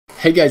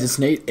Hey guys, it's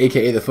Nate,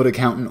 aka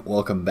TheFutAccountant.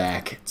 Welcome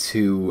back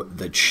to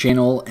the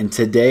channel. And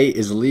today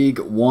is League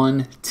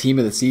One Team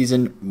of the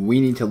Season.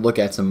 We need to look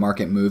at some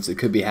market moves that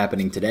could be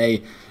happening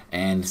today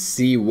and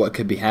see what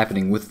could be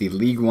happening with the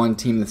League One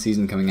Team of the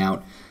Season coming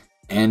out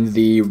and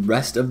the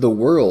rest of the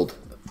world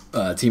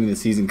Team of the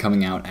Season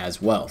coming out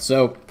as well.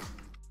 So,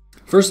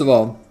 first of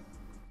all,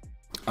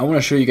 I want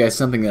to show you guys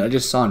something that I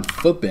just saw in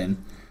FUTBIN.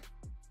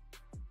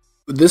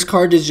 This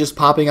card is just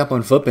popping up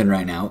on FUTBIN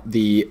right now.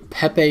 The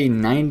Pepe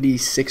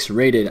 96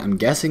 rated. I'm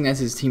guessing that's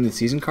his Team of the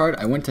Season card.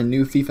 I went to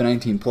new FIFA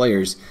 19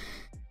 players,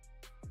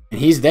 and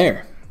he's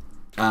there.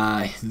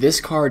 This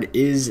card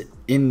is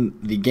in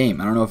the game.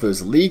 I don't know if it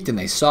was leaked and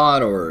they saw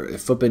it, or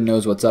if FUTBIN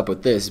knows what's up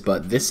with this,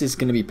 but this is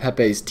going to be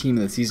Pepe's Team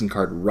of the Season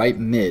card right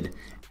mid.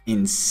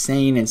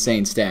 Insane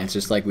stats,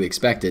 just like we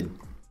expected.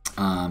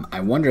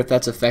 I wonder if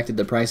that's affected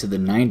the price of the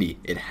 90.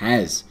 It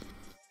has.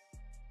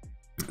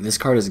 This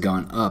card has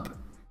gone up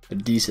a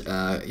decent,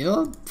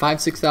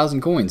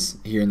 5,000-6,000 coins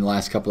here in the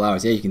last couple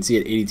hours. Yeah, you can see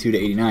it 82 to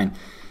 89.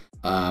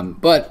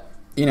 But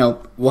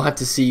we'll have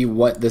to see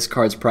what this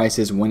card's price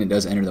is when it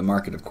does enter the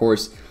market. Of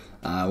course,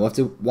 we'll have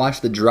to watch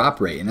the drop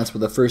rate, and that's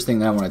what the first thing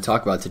that I want to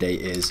talk about today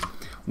is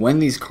when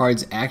these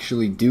cards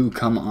actually do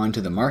come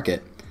onto the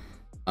market.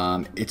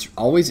 It's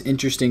always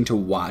interesting to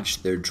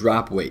watch their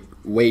drop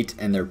weight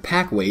and their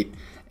pack weight,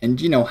 and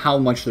how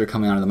much they're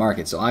coming onto the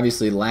market. So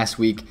obviously last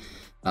week,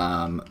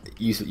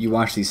 you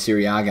watch these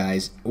Serie A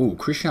guys. Ooh,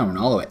 Cristiano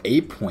Ronaldo at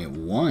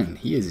 8.1.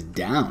 He is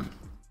down.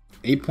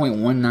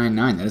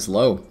 8.199. That is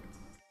low.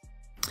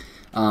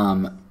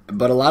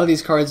 But a lot of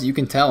these cards, you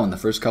can tell in the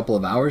first couple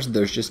of hours,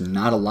 there's just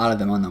not a lot of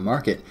them on the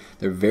market.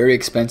 They're very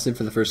expensive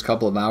for the first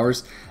couple of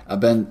hours.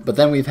 But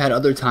then we've had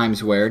other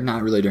times where,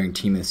 not really during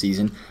Team of the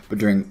Season, but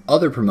during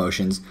other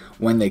promotions,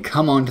 when they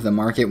come onto the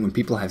market, when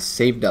people have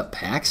saved up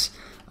packs.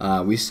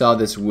 We saw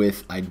this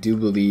with, I do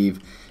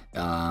believe,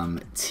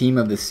 Team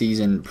of the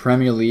Season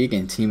Premier League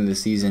and Team of the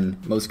Season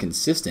Most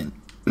Consistent.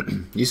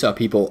 You saw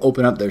people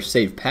open up their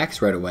saved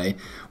packs right away,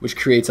 which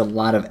creates a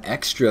lot of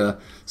extra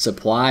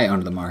supply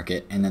onto the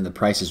market, and then the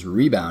prices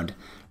rebound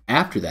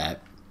after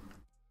that.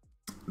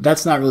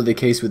 That's not really the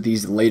case with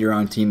these later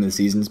on Team of the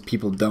Seasons.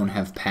 People don't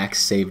have packs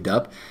saved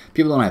up.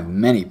 People don't have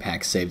many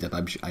packs saved up,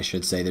 I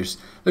should say. There's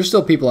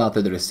still people out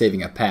there that are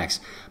saving up packs,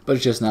 but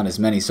it's just not as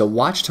many. So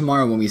watch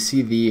tomorrow when we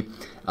see the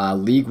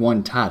League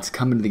One TOTS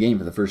come into the game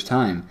for the first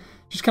time.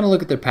 Just kind of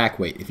look at their pack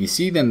weight. If you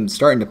see them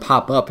starting to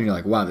pop up and you're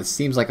like, wow, this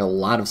seems like a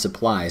lot of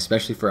supply,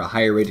 especially for a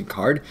higher rated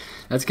card,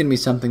 that's going to be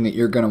something that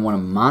you're going to want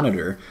to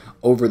monitor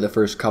over the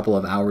first couple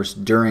of hours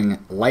during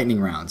lightning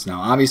rounds.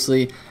 Now,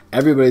 obviously,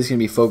 everybody's going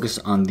to be focused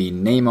on the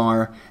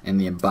Neymar and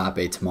the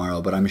Mbappe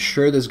tomorrow, but I'm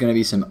sure there's going to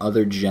be some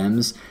other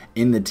gems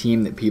in the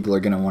team that people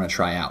are going to want to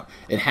try out.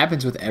 It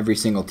happens with every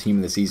single team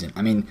of the season.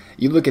 I mean,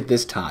 you look at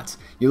this TOTS,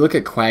 you look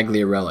at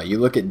Quagliarella, you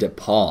look at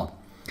DePaul.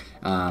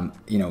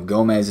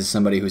 Gomez is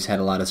somebody who's had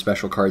a lot of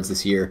special cards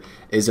this year.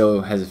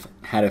 Izzo has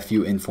had a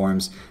few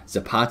informs.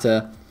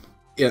 Zapata,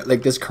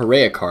 like this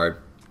Correa card,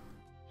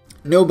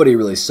 nobody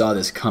really saw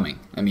this coming.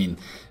 I mean,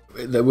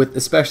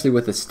 especially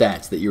with the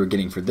stats that you were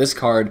getting for this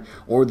card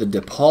or the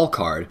DePaul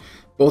card.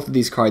 Both of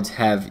these cards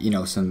have,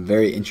 some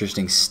very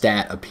interesting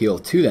stat appeal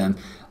to them.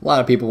 A lot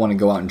of people want to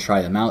go out and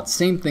try them out.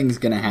 Same thing's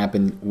going to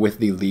happen with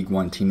the League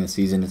One Team this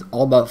season. It's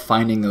all about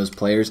finding those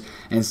players,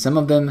 and some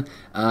of them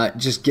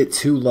just get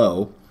too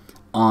low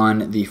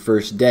on the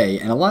first day,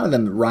 and a lot of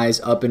them rise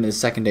up into the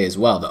second day as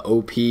well. The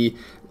OP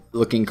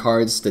looking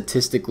cards,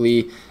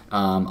 statistically,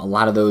 a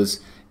lot of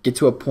those get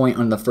to a point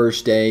on the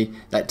first day.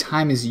 That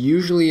time is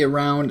usually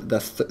around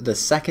the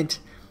second,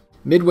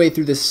 midway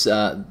through this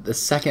the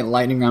second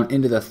lightning round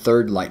into the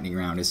third lightning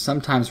round is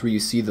sometimes where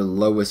you see the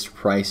lowest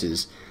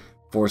prices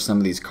for some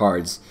of these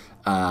cards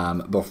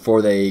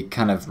before they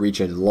kind of reach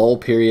a lull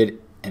period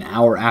an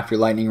hour after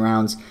lightning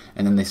rounds,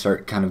 and then they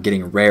start kind of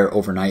getting rare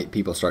overnight.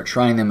 People start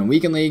trying them in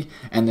Weekend League,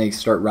 and they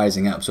start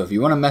rising up. So if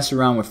you want to mess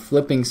around with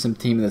flipping some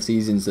Team of the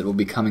Seasons that will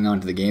be coming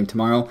onto the game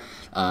tomorrow,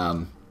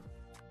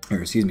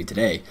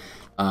 today,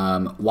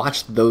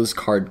 watch those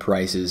card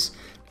prices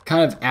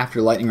kind of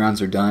after lightning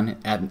rounds are done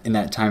in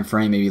that time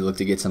frame. Maybe look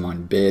to get some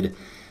on bid,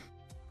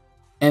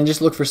 and just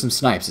look for some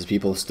snipes as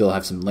people still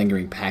have some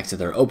lingering packs that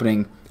they're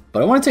opening.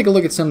 But I want to take a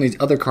look at some of these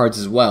other cards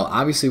as well.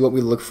 Obviously, what we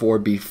look for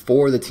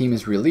before the team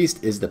is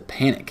released is the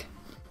panic.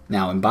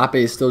 Now, Mbappe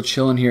is still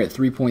chilling here at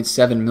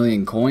 3.7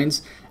 million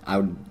coins.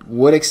 I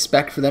would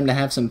expect for them to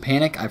have some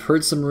panic. I've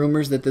heard some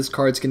rumors that this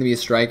card's going to be a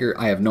striker.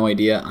 I have no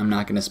idea. I'm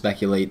not going to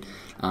speculate.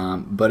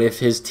 But if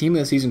his Team of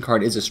the Season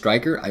card is a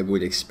striker, I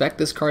would expect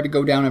this card to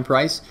go down in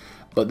price.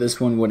 But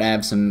this one would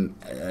have some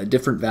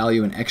different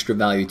value and extra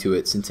value to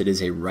it since it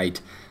is a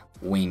right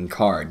wing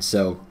card.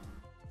 So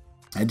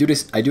I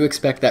do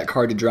expect that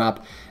card to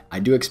drop. I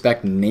do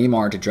expect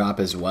Neymar to drop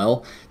as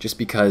well, just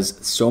because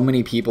so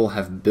many people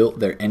have built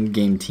their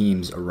endgame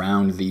teams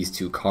around these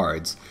two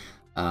cards.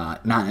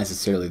 Not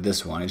necessarily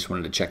this one. I just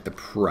wanted to check the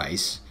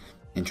price.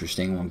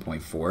 Interesting,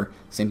 1.4.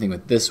 Same thing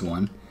with this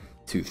one,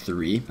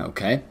 2.3.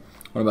 Okay.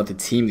 What about the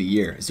Team of the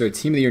Year? Is there a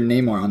Team of the Year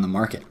Neymar on the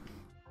market?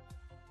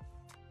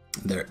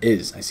 There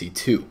is. I see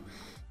 2.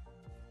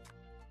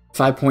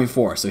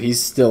 5.4. So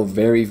he's still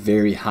very,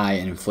 very high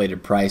in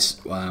inflated price,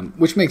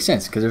 which makes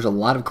sense because there's a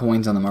lot of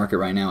coins on the market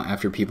right now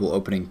after people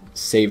opening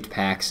saved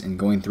packs and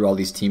going through all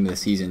these team of the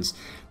seasons.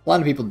 A lot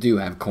of people do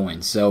have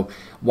coins. So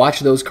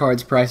watch those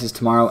cards' prices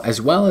tomorrow, as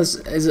well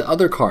as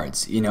other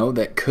cards, you know,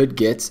 that could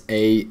get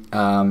a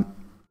team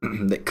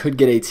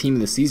of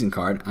the season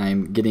card.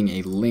 I'm getting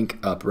a link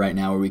up right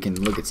now where we can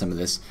look at some of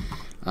this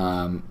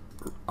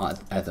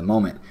at the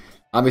moment.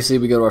 Obviously,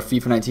 we go to our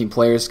FIFA 19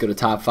 players, go to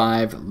top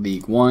 5,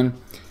 League 1.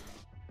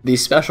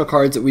 These special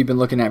cards that we've been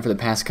looking at for the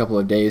past couple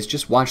of days,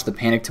 just watch the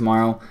panic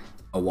tomorrow.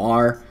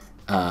 Awar,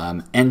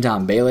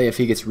 Ndombele, if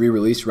he gets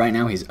re-released right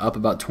now, he's up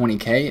about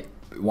 20K.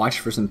 Watch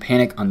for some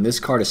panic on this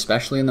card,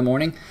 especially in the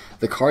morning.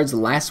 The cards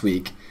last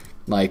week,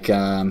 like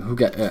who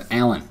got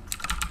Allen.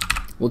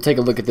 We'll take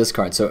a look at this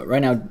card. So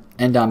right now,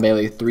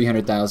 Ndombele,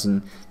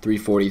 300,000,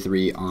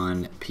 343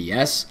 on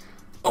PS.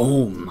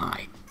 Oh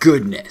my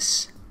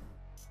goodness.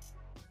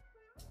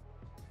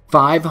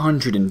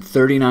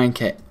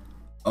 539K.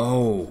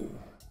 Oh.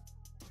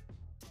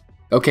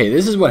 Okay,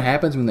 this is what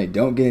happens when they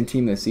don't get in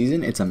team of the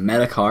season. It's a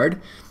meta card.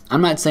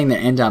 I'm not saying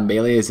that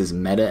Ndombele is as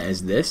meta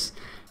as this,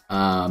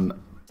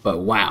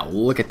 but wow,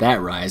 look at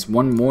that rise.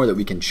 One more that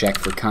we can check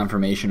for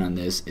confirmation on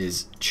this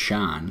is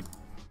Chan.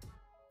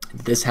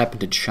 This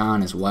happened to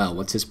Chan as well.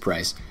 What's his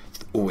price?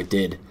 Oh, it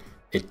did.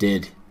 It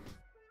did.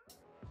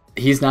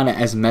 He's not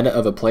as meta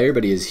of a player,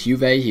 but he is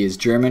Juve. He is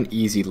German.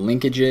 Easy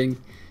linkaging.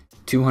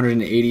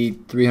 280,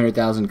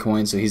 300,000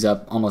 coins, so he's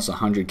up almost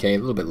 100K, a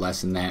little bit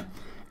less than that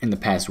in the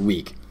past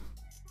week.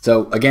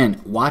 So again,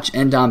 watch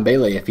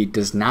Ndombele. If he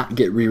does not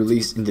get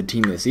re-released into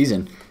team of the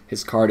season,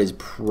 his card is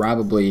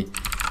probably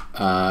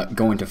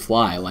going to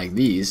fly like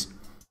these,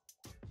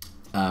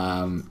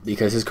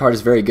 because his card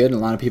is very good and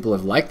a lot of people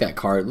have liked that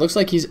card. It looks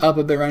like he's up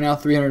a bit right now,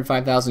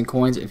 305,000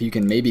 coins. If you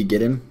can maybe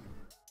get him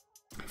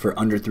for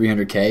under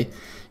 300K,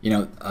 you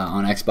know,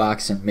 on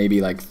Xbox, and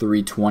maybe like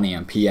 320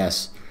 on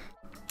PS,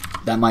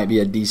 that might be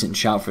a decent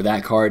shout for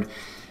that card.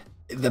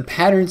 The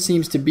pattern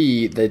seems to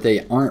be that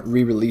they aren't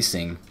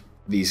re-releasing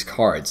these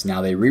cards.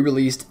 Now they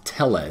re-released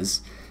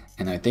Tellez,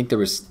 and I think they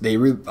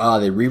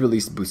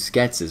re-released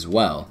Busquets as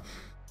well.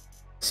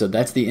 So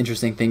that's the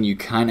interesting thing.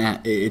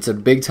 It's a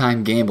big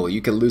time gamble.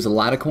 You could lose a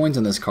lot of coins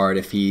on this card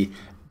if he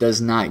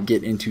does not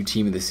get into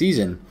team of the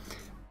season.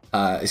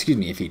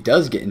 If he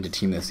does get into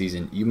team of the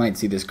season, you might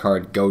see this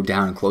card go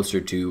down closer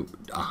to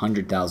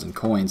 100,000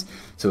 coins.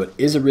 So it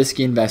is a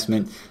risky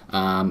investment.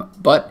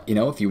 But you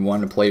know, if you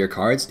want to play your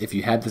cards, if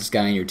you had this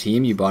guy in your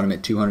team, you bought him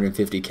at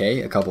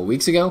 250K a couple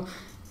weeks ago,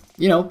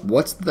 you know,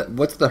 what's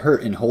the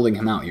hurt in holding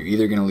him out? You're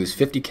either going to lose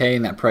 50K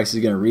and that price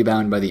is going to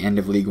rebound by the end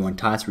of League 1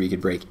 TOTS where you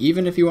could break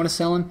even if you want to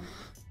sell him,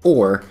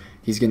 or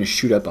he's going to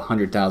shoot up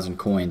 100,000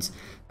 coins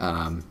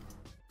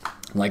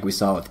like we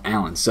saw with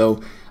Allen.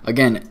 So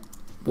again,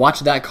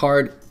 watch that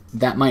card.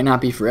 That might not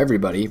be for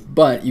everybody,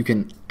 but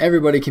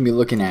everybody can be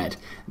looking at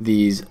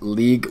these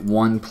League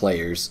 1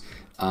 players,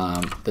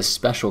 the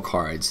special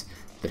cards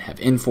that have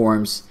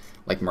informs,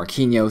 like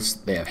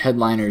Marquinhos. They have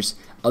headliners,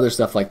 other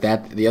stuff like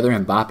that. The other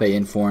Mbappe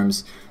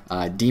informs,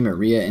 Di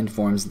Maria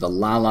informs, the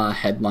Lala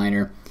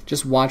headliner.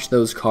 Just watch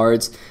those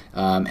cards,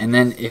 and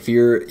then if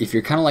you're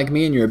kind of like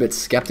me and you're a bit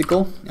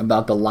skeptical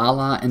about the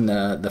Lala and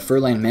the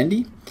Furlan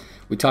Mendy,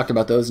 we talked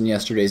about those in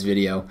yesterday's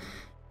video.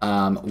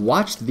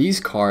 Watch these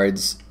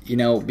cards, you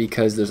know,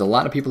 because there's a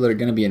lot of people that are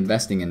going to be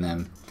investing in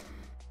them.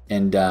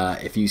 And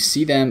if you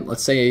see them,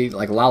 let's say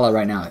like Lala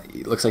right now,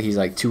 it looks like he's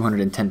like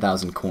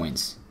 210,000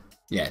 coins.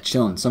 Yeah,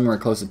 chilling somewhere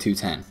close to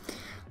 210.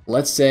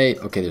 Let's say,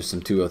 okay, there's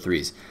some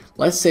 203s.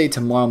 Let's say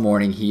tomorrow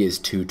morning he is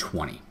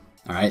 220.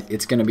 All right,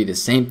 it's going to be the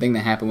same thing that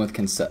happened with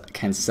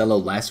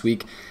Cancelo last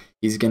week.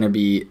 He's going to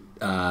be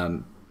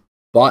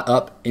bought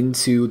up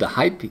into the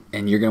hype,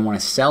 and you're going to want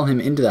to sell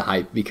him into the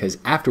hype because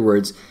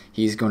afterwards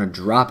he's going to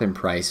drop in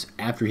price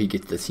after he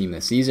gets the team of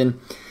the season.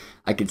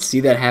 I could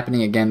see that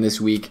happening again this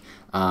week.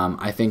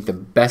 I think the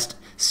best,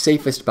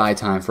 safest buy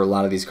time for a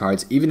lot of these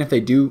cards, even if they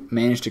do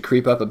manage to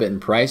creep up a bit in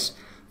price,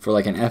 for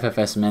like an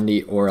FFS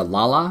Mendy or a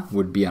Lala,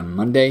 would be on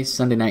Monday,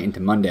 Sunday night into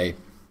Monday,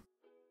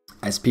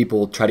 as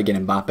people try to get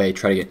Mbappe,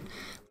 try to get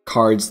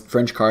cards,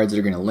 French cards that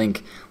are going to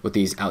link with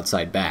these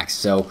outside backs.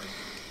 So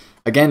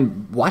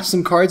again, watch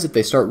some cards if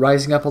they start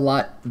rising up a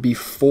lot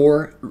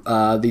before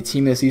the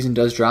team of the season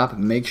does drop.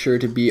 Make sure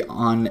to be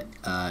on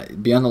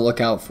the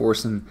lookout for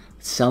some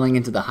selling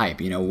into the hype.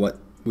 You know, what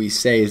we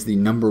say is the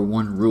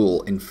 #1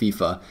 rule in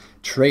FIFA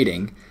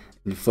trading,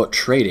 in FUT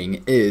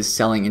trading, is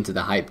selling into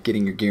the hype,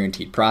 getting your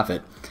guaranteed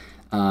profit.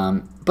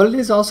 But it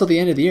is also the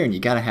end of the year and you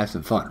got to have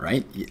some fun,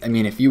 right? I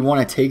mean, if you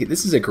want to take it,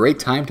 this is a great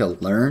time to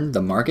learn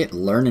the market,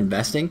 learn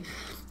investing.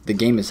 The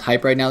game is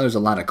hype right now. There's a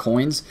lot of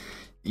coins.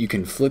 You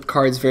can flip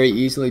cards very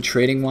easily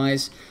trading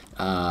wise.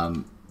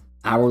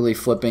 Hourly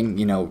flipping,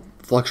 you know,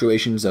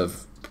 fluctuations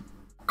of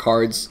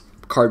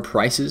card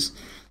prices.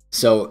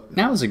 So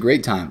now is a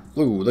great time.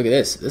 Ooh, look at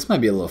this. This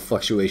might be a little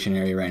fluctuation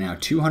area right now.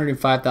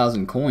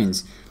 205,000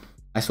 coins.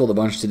 I sold a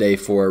bunch today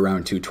for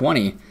around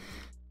 220.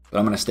 but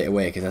I'm going to stay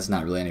away because that's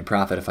not really any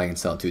profit if I can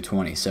sell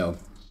 220. So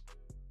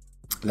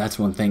that's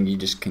one thing you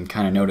just can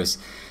kind of notice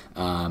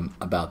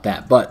about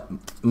that. But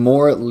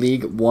more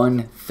League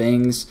One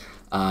things.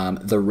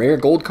 The rare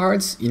gold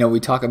cards, you know, we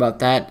talk about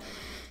that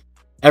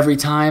every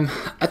time.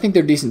 I think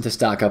they're decent to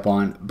stock up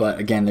on, but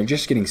again, they're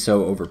just getting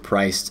so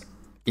overpriced,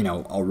 you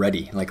know,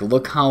 already. Like,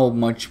 look how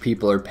much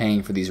people are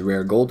paying for these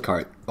rare gold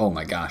cards. Oh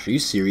my gosh, are you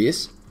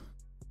serious?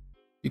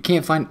 You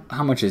can't find,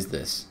 how much is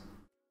this?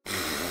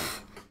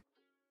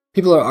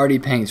 People are already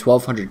paying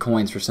 1,200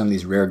 coins for some of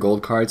these rare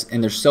gold cards,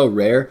 and they're so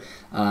rare.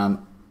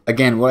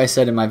 Again, what I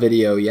said in my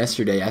video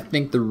yesterday, I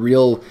think the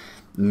real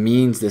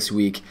means this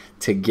week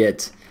to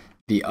get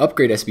the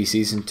upgrade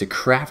SBCs and to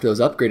craft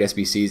those upgrade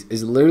SBCs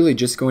is literally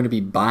just going to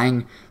be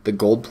buying the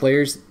gold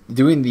players,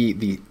 doing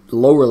the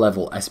lower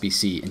level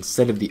SBC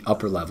instead of the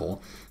upper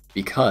level,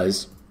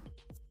 because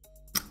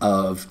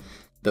of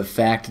the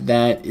fact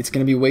that it's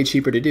going to be way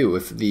cheaper to do.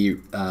 If the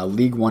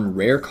League One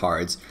rare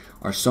cards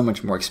are so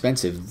much more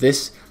expensive,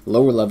 this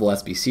lower level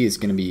SBC is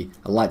going to be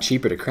a lot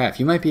cheaper to craft.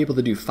 You might be able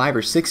to do 5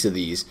 or 6 of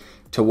these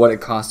to what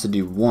it costs to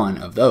do 1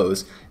 of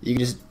those. You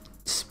can just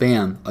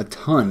spam a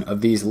ton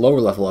of these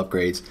lower level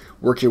upgrades,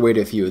 work your way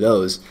to a few of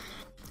those,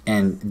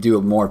 and do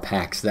more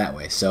packs that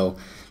way. So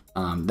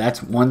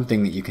that's one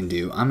thing that you can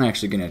do. I'm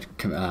actually going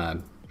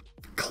to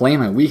claim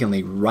my weekend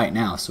league right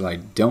now so I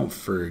don't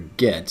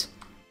forget.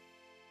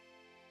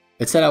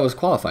 It said I was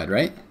qualified,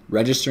 right?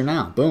 Register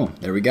now. Boom.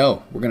 There we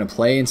go. We're going to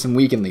play in some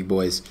weekend league,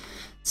 boys.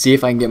 See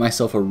if I can get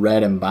myself a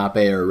red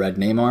Mbappe or a red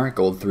Neymar,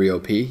 gold 3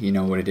 OP. You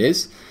know what it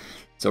is.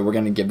 So we're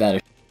going to give that a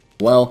shot.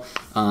 Well,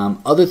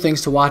 other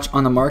things to watch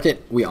on the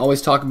market. We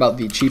always talk about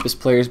the cheapest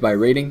players by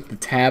rating. The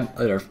tab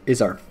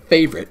is our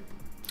favorite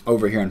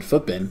over here on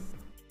FUTBIN.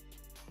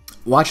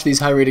 Watch these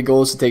high-rated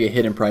goals to take a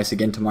hit in price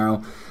again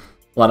tomorrow.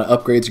 A lot of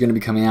upgrades are going to be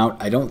coming out.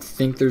 I don't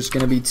think there's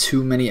going to be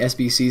too many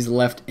SBCs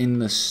left in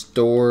the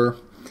store.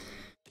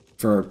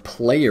 For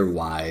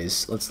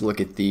player-wise, let's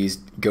look at these.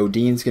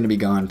 Godin's going to be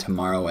gone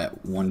tomorrow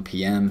at 1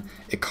 p.m.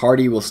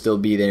 Icardi will still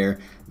be there.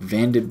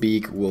 Van de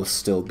Beek will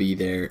still be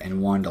there.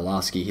 And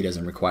Wondolowski, he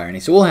doesn't require any.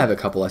 So we'll have a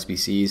couple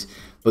SBCs,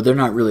 but they're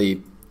not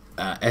really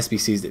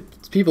SBCs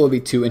that people will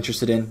be too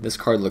interested in. This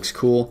card looks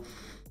cool.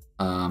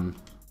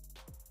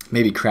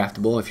 Maybe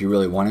craftable if you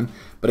really want him.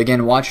 But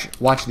again,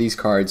 watch these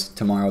cards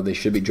tomorrow. They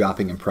should be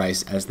dropping in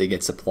price as they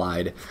get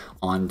supplied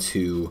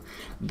onto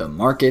the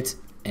market.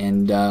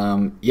 And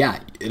yeah,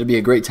 it'll be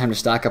a great time to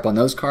stock up on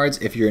those cards.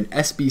 If you're an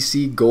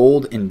SBC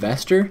gold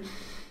investor,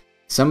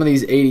 some of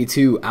these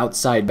 82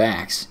 outside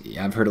backs,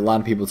 I've heard a lot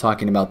of people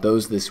talking about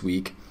those this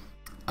week.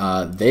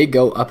 They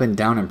go up and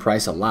down in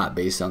price a lot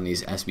based on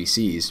these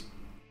SBCs.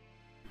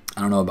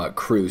 I don't know about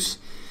Cruz,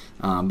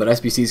 but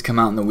SBCs come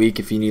out in the week.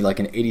 If you need like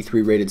an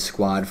 83 rated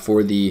squad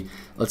for the,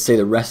 let's say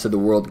the rest of the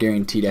world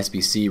guaranteed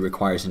SBC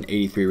requires an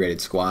 83 rated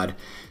squad.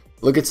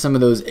 Look at some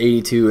of those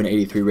 82 and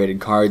 83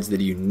 rated cards that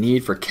you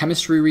need for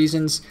chemistry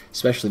reasons,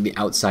 especially the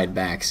outside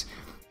backs.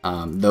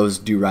 Those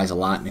do rise a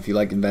lot, and if you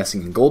like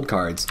investing in gold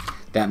cards,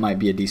 that might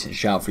be a decent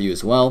shout for you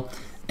as well.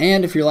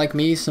 And if you're like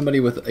me, somebody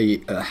with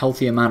a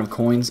healthy amount of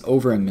coins,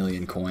 over 1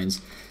 million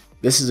coins,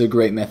 this is a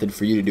great method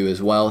for you to do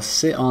as well.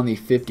 Sit on the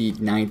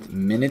 59th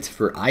minute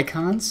for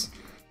icons,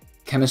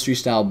 chemistry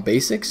style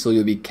basics, so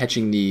you'll be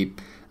catching the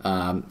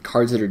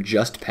cards that are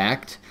just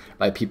packed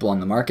by people on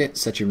the market.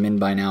 Set your min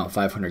buy now at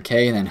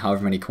 500k, and then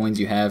however many coins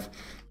you have.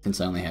 Since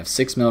I only have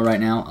 6 mil right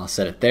now, I'll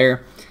set it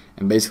there.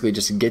 And basically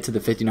just get to the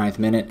 59th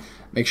minute.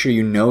 Make sure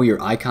you know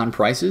your icon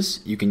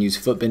prices. You can use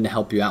FUTBIN to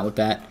help you out with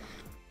that.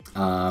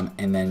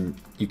 And then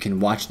you can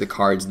watch the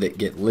cards that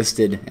get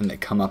listed and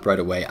that come up right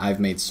away. I've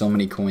made so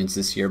many coins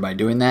this year by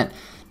doing that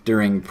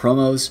during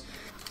promos,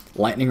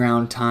 lightning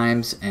round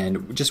times,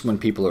 and just when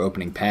people are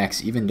opening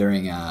packs. Even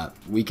during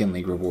weekend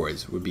league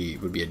rewards would be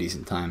a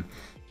decent time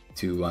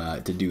to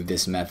do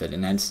this method.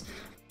 And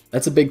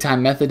that's a big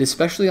time method,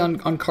 especially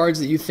on cards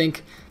that you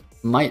think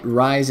might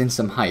rise in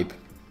some hype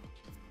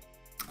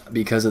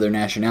because of their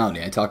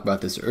nationality. I talked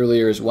about this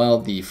earlier as well.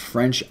 The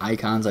French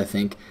icons, I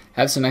think,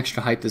 have some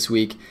extra hype this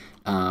week,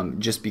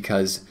 just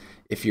because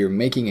if you're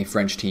making a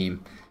French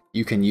team,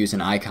 you can use an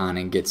icon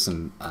and get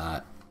some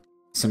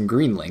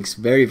green links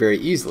very, very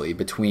easily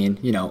between,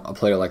 you know, a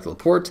player like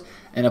Laporte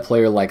and a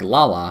player like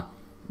Lala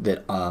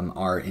that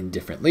are in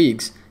different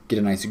leagues. Get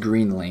a nice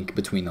green link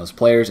between those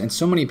players. And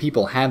so many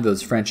people have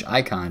those French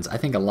icons. I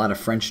think a lot of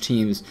French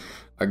teams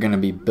are going to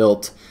be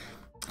built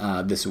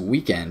this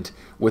weekend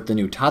with the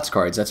new TOTS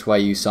cards. That's why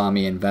you saw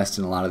me invest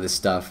in a lot of this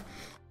stuff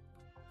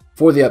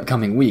for the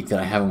upcoming week that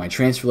I have on my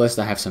transfer list.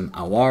 I have some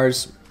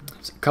Awars,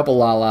 a couple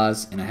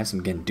Lalas, and I have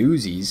some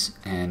Genduzis,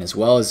 and as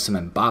well as some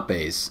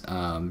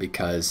Mbappes,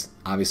 because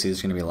obviously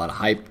there's going to be a lot of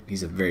hype.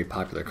 He's a very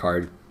popular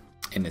card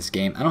in this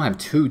game. I don't have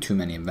too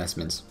many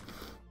investments,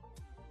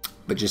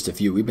 but just a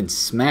few. We've been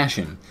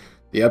smashing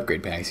the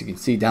upgrade packs. You can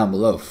see down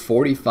below,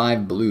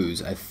 45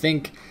 blues. I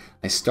think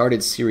I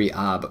started Serie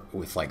A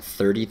with like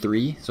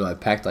 33, so I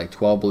packed like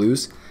 12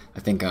 blues. I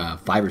think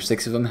 5 or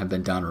 6 of them have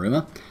been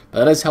Donnarumma, but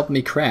that has helped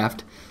me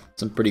craft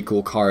some pretty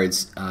cool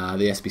cards,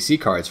 the SBC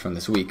cards from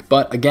this week.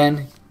 But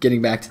again,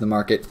 getting back to the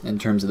market in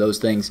terms of those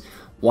things.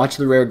 Watch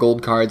the rare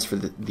gold cards for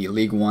the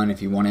League One.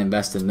 If you want to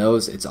invest in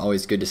those, it's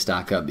always good to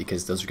stock up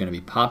because those are going to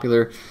be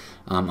popular.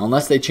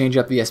 Unless they change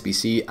up the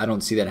SBC, I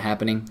don't see that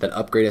happening. That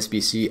upgrade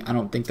SBC, I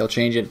don't think they'll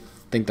change it.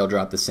 I think they'll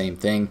drop the same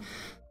thing.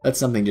 That's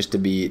something just to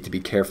be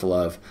careful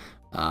of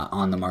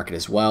on the market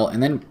as well.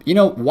 And then, you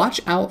know, watch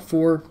out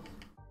for,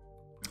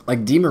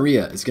 like, Di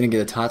Maria is going to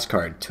get a TOTS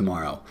card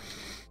tomorrow.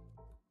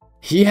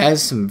 He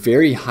has some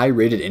very high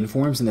rated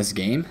informs in this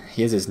game.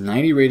 He has his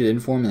 90 rated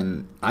inform,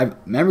 and I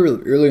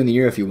remember earlier in the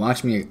year, if you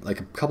watched me like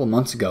a couple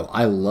months ago,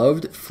 I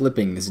loved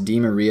flipping this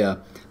Di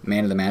Maria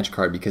man of the match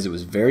card because it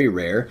was very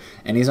rare,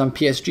 and he's on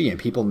PSG, and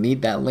people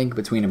need that link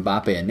between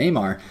Mbappe and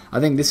Neymar. I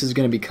think this is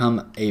going to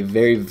become a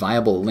very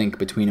viable link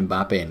between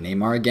Mbappe and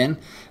Neymar again,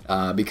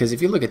 because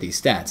if you look at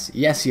these stats,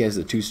 yes, he has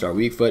the 2-star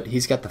weak foot.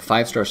 He's got the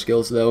 5-star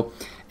skills though,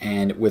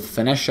 and with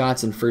finesse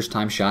shots and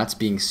first-time shots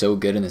being so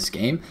good in this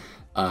game,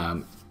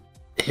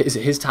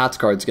 his TOTS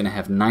card is going to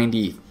have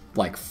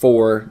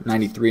 94,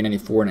 93,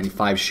 94,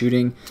 95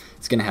 shooting.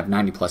 It's going to have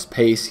 90 plus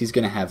pace. He's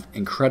going to have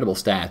incredible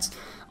stats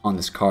on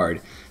this card.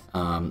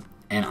 And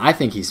I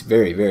think he's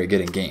very, very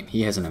good in game.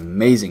 He has an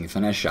amazing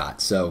finesse shot.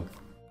 So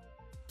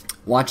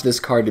watch this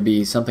card to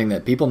be something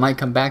that people might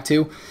come back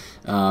to.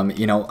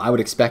 You know, I would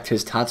expect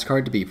his TOTS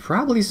card to be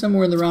probably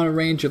somewhere in the round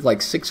range of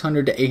like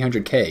 600 to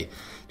 800K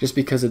just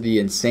because of the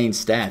insane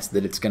stats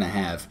that it's going to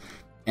have.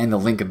 And the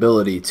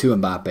linkability to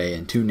Mbappe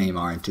and to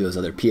Neymar and to those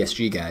other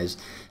PSG guys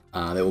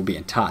that will be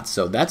in TOTS.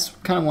 So that's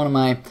kind of one of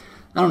my, I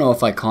don't know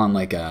if I call him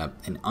like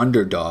an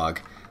underdog,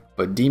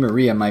 but Di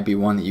Maria might be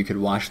one that you could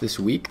watch this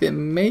week that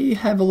may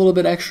have a little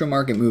bit extra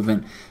market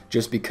movement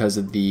just because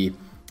of the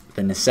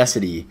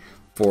necessity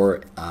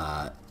for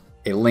a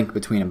link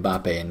between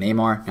Mbappe and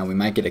Neymar. Now we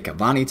might get a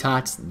Cavani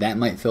TOTS, that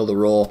might fill the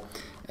role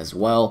as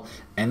well.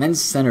 And then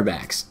center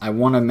backs. I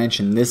want to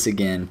mention this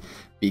again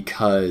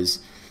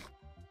because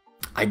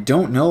I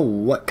don't know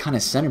what kind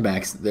of center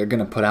backs they're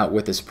going to put out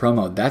with this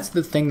promo. That's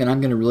the thing that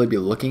I'm going to really be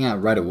looking at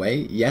right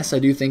away. Yes, I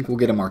do think we'll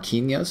get a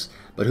Marquinhos,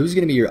 but who's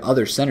going to be your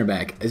other center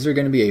back? Is there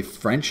going to be a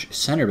French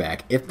center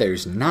back? If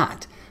there's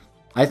not,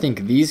 I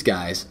think these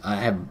guys, I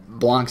have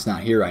Blanc's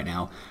not here right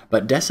now,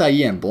 but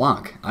Desailly and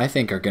Blanc, I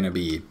think are going to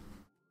be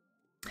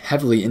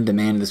heavily in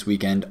demand this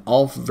weekend.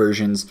 All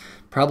versions,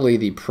 probably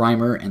the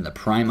primer and the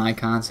prime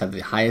icons have the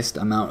highest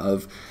amount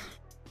of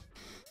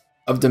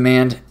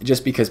demand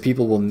just because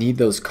people will need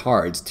those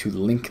cards to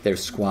link their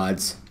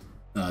squads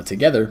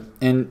together,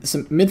 and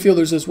some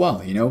midfielders as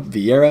well. You know,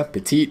 Vieira,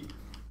 Petit.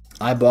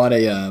 I bought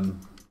I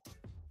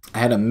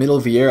had a middle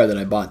Vieira that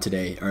I bought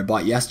today, or I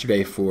bought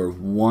yesterday for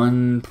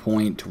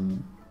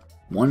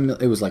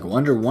 1.1. It was like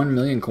under 1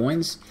 million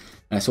coins,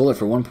 and I sold it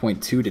for 1.2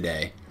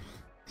 today.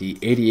 The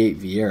 88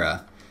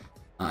 Vieira.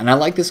 And I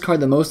like this card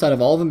the most out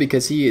of all of them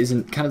because he is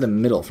in kind of the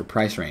middle for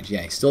price range.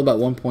 Yeah, he's still about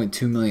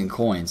 1.2 million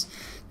coins.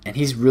 And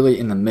he's really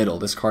in the middle.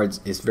 This card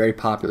is very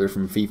popular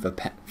from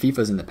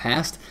FIFAs in the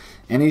past,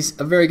 and he's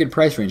a very good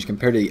price range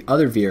compared to the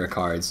other Vieira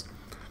cards.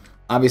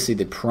 Obviously,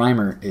 the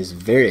primer is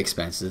very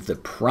expensive. The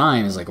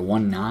prime is like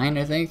 1.9,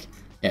 I think.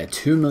 Yeah,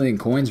 2 million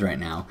coins right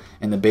now,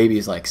 and the baby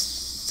is like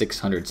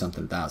 600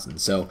 something thousand.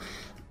 So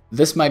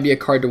this might be a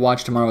card to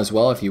watch tomorrow as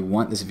well. If you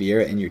want this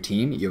Vieira in your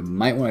team, you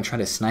might want to try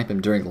to snipe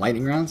him during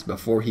lightning rounds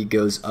before he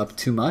goes up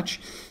too much,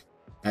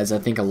 as I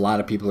think a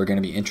lot of people are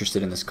going to be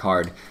interested in this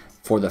card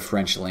for the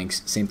French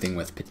links. Same thing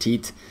with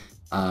Petit,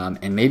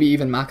 and maybe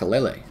even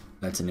Makalele.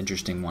 That's an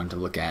interesting one to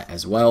look at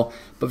as well.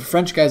 But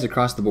French guys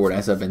across the board,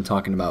 as I've been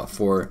talking about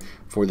for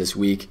this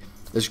week,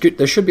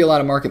 there should be a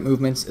lot of market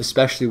movements,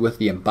 especially with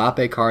the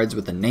Mbappe cards,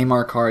 with the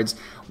Neymar cards.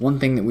 One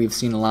thing that we've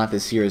seen a lot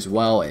this year as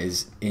well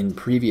is in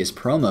previous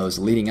promos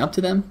leading up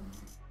to them,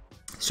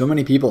 so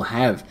many people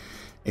have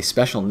a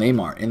special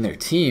Neymar in their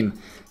team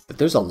that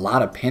there's a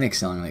lot of panic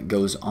selling that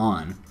goes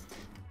on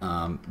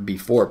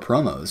before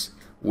promos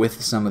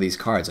with some of these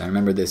cards. I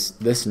remember this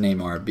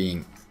Neymar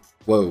being,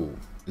 whoa,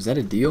 is that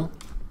a deal?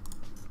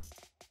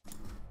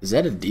 Is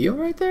that a deal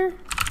right there?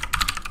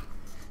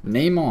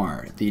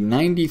 Neymar, the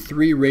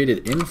 93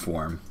 rated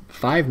inform,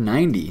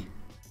 590.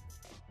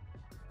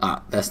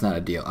 Ah, that's not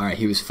a deal. All right,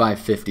 he was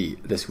 550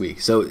 this week.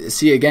 So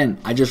see, again,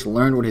 I just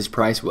learned what his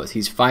price was.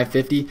 He's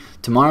 550.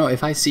 Tomorrow,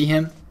 if I see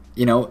him,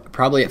 you know,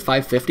 probably at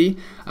 550,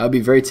 I would be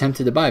very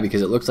tempted to buy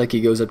because it looks like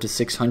he goes up to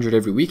 600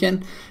 every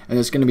weekend, and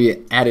there's going to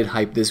be added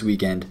hype this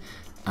weekend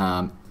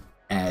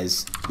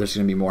as there's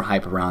going to be more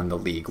hype around the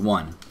League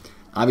One.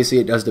 Obviously,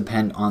 it does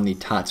depend on the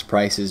TOTS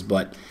prices,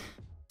 but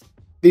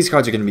these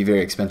cards are going to be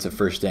very expensive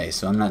first day,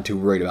 so I'm not too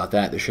worried about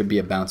that. There should be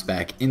a bounce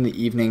back in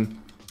the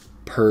evening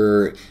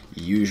per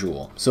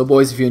usual. So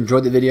boys, if you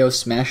enjoyed the video,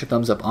 smash a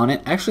thumbs up on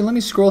it. Actually, let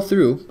me scroll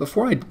through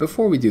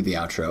before we do the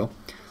outro.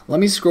 Let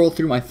me scroll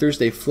through my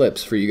Thursday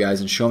flips for you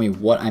guys and show me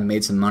what I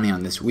made some money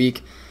on this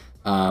week.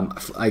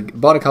 I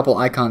bought a couple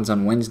icons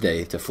on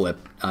Wednesday to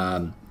flip.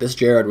 This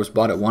Gerrard was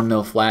bought at 1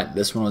 mil flat.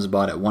 This one was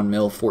bought at 1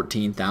 mil,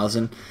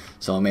 14,000.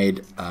 So I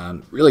made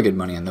really good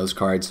money on those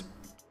cards.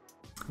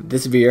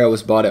 This Vieira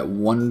was bought at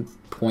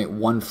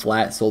 1.1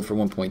 flat, sold for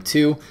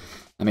 1.2.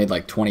 I made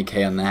like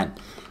 20K on that.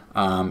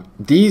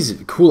 These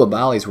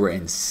Koulibalis were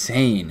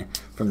insane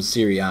from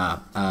Serie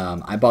A.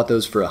 I bought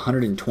those for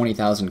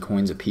 120,000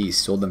 coins a piece,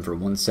 sold them for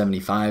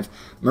 175.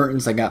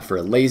 Mertens I got for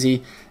a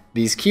lazy.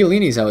 These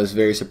Chiellinis I was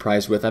very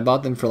surprised with. I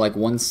bought them for like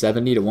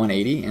 170 to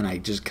 180, and I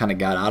just kind of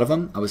got out of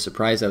them. I was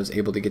surprised I was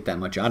able to get that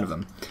much out of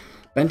them.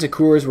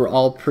 Bentancurs were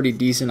all pretty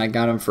decent. I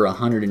got them for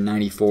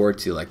 194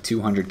 to like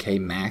 200k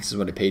max is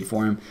what I paid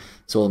for them.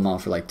 Sold them all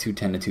for like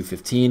 210 to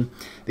 215.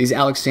 These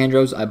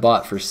Alexandros I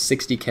bought for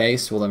 60k,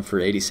 sold them for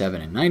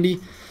 87 and 90.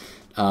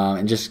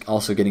 And just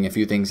also getting a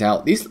few things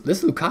out. This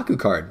Lukaku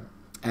card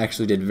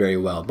actually did very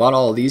well. Bought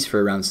all of these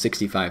for around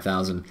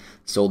 65,000,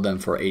 sold them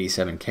for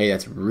 87k.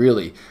 That's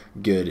really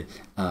good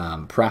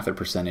profit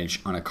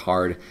percentage on a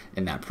card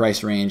in that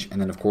price range.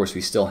 And then of course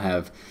we still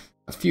have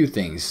a few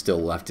things still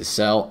left to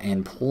sell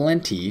and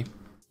plenty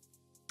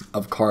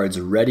of cards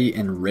ready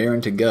and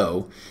raring to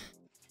go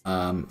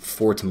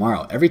for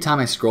tomorrow. Every time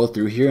I scroll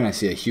through here and I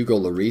see a Hugo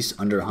Lloris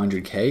under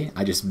 100k,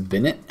 I just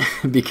bin it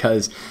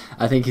because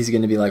I think he's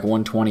going to be like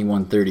 120,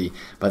 130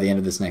 by the end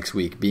of this next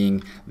week,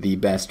 being the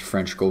best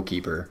French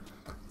goalkeeper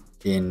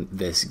in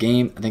this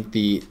game. I think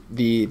the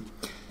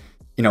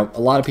a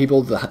lot of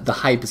people, the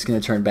hype is going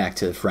to turn back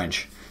to the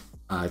French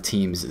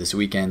teams this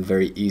weekend.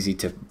 Very easy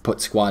to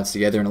put squads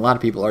together, and a lot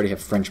of people already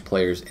have French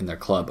players in their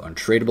club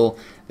untradeable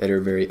that are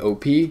very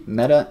OP,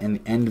 meta,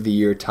 and end of the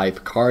year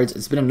type cards.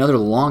 It's been another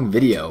long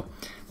video,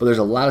 but there's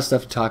a lot of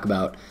stuff to talk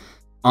about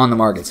on the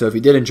market. So if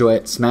you did enjoy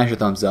it, smash a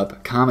thumbs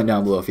up, comment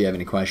down below if you have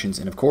any questions,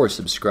 and of course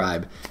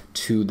subscribe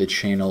to the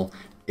channel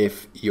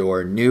if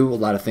you're new. A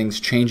lot of things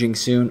changing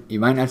soon. You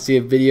might not see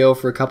a video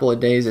for a couple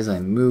of days as I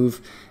move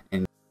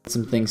and get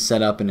some things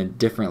set up in a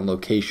different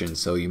location,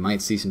 so you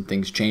might see some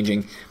things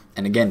changing.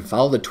 And again,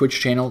 follow the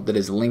Twitch channel that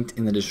is linked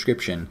in the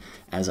description,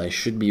 as I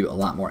should be a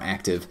lot more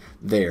active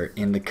there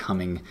in the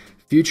coming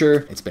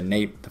future. It's been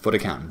Nate, the Foot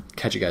Accountant.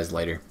 Catch you guys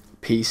later.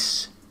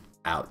 Peace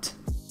out.